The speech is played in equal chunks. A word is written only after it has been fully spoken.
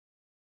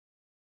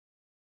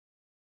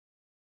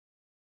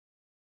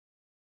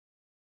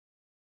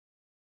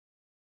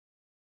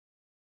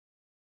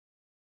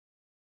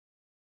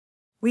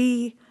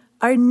We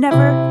are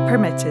never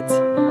permitted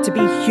to be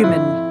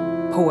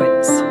human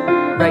poets,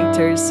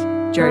 writers,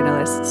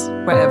 journalists,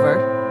 whatever.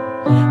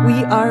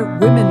 We are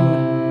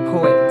women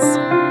poets,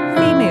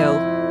 female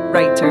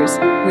writers.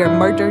 We are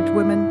murdered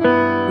women.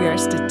 We are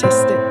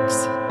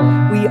statistics.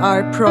 We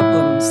are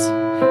problems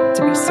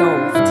to be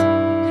solved.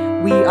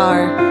 We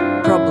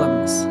are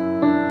problems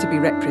to be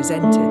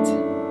represented.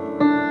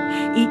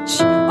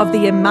 Each of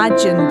the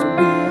imagined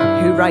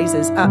we who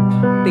rises up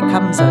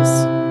becomes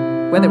us,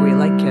 whether we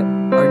like it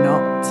or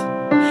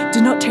not.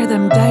 Do not tear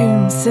them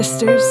down,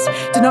 sisters.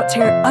 Do not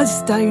tear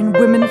us down,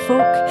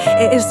 womenfolk.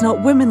 It is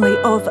not womanly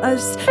of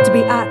us to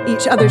be at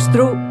each other's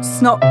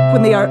throats, not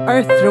when they are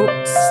our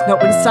throats, not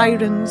when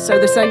sirens are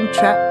the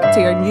soundtrack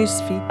to our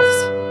news feeds.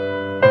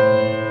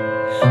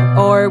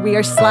 Or we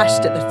are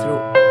slashed at the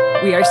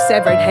throat. We are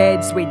severed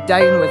heads weighed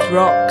down with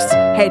rocks,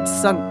 heads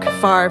sunk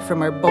far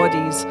from our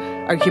bodies,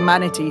 our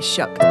humanity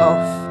shucked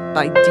off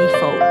by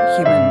default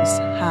humans'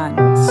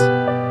 hands.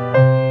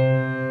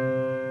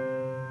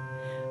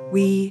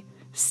 We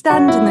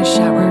stand in the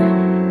shower,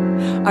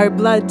 our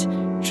blood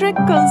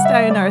trickles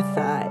down our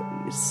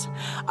thighs.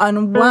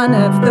 On one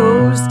of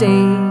those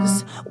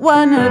days,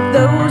 one of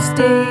those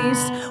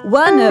days,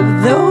 one of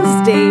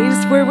those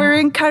days where we're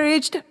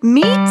encouraged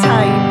me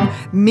time,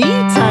 me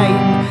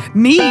time,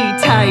 me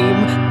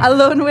time,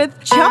 alone with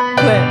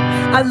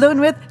chocolate, alone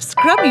with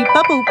scrubby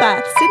bubble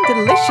baths in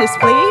delicious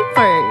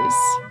flavours.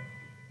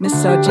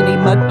 Misogyny,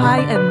 mud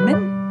pie and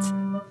mint,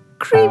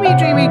 creamy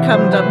dreamy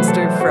cum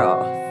dumpster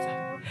froth,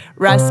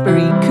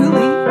 raspberry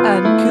coulis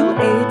and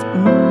Kool-Aid,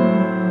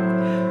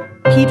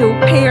 pedo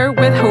pear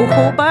with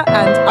jojoba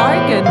and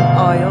argan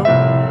oil,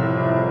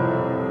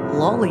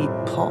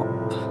 lollipop.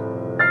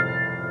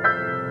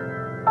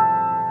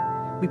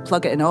 We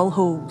plug it in all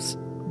holes,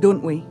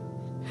 don't we?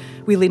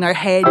 We lean our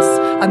heads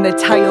on the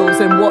tiles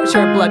and watch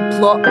our blood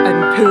plop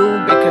and pool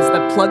because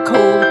the plug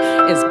hole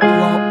is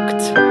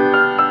blocked.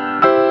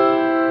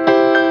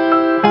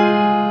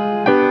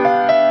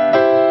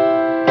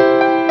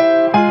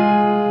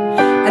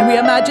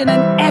 Imagine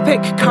an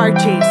epic car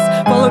chase,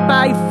 followed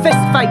by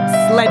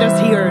fistfights led us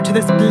here to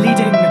this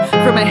bleeding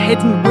from a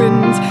hidden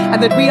wound,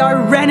 and that we are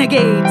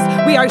renegades,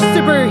 we are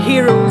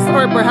superheroes,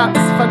 or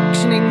perhaps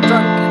functioning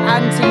drunk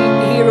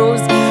anti-heroes,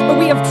 but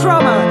we have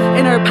trauma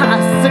in our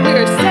pasts and we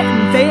are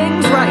setting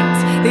things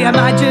right. The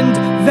imagined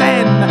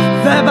them,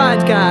 the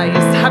bad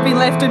guys, have been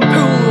left in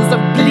pools of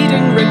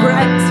bleeding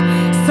regret.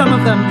 Some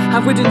of them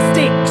have wooden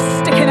stakes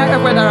sticking out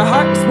of where their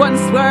hearts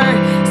once were.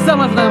 Some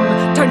of them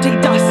turn to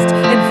dust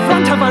in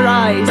front of our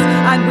eyes,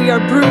 and we are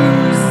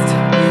bruised,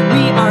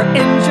 we are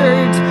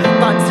injured,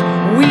 but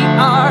we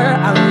are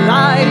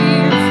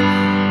alive.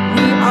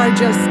 We are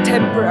just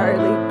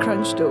temporarily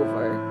crunched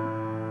over,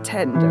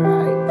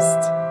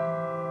 tenderized,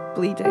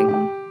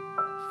 bleeding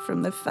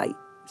from the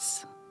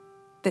fights.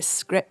 This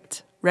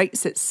script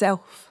writes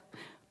itself,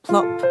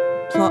 plop,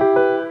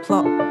 plop,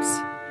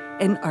 plops,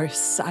 in our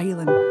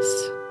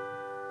silence.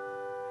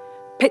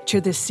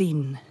 Picture the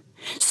scene.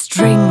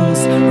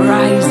 Strings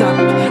rise up,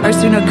 are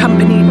soon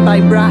accompanied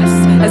by brass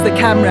as the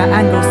camera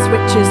angle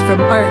switches from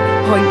our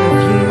point of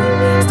view.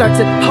 Starts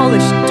at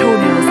polished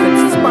toenails that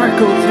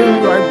sparkle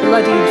through our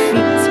bloodied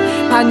feet,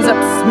 pans up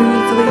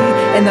smoothly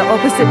in the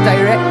opposite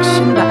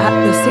direction but at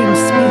the same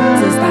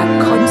speed as that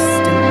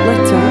constant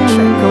little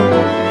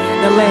trickle.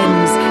 The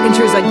lens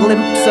ensures a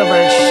glimpse of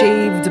our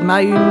shaved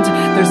mound.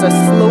 There's a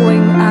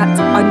slowing at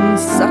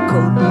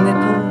unsuckled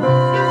nipple.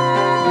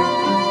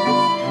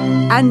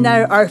 And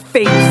now our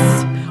face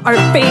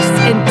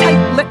in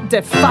tight-lipped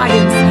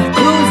defiance,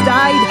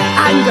 closed-eyed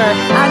anger,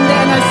 and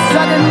then a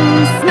sudden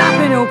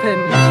snapping open,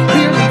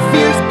 clearly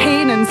fierce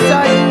pain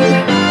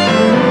inside.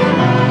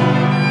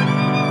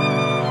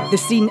 The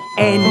scene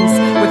ends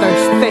with our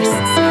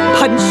fists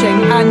punching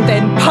and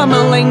then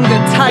pummeling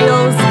the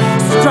tiles,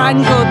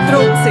 strangled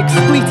throats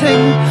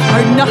expleting,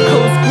 our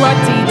knuckles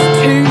bloodied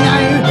too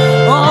now.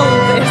 All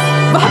this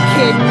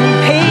fucking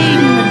pain,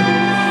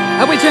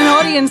 at which an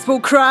audience will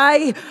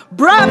cry,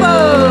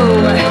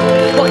 "Bravo!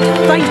 What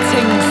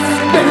fighting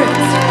spirit!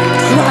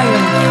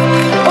 Triumph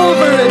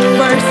over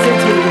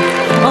adversity!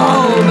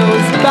 All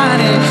those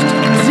banished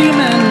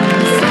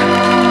demons!"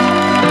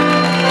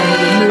 And the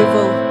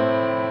removal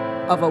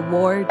of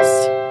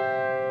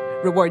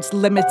rewards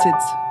limited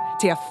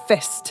to a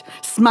fist,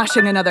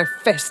 smashing another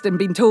fist and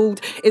being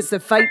told it's the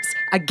fights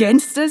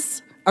against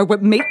us are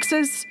what makes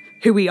us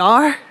who we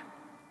are,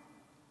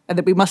 and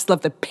that we must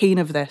love the pain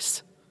of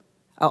this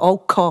at all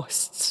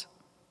costs.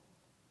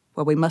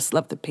 Well, we must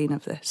love the pain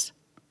of this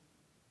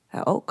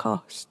at all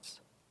costs.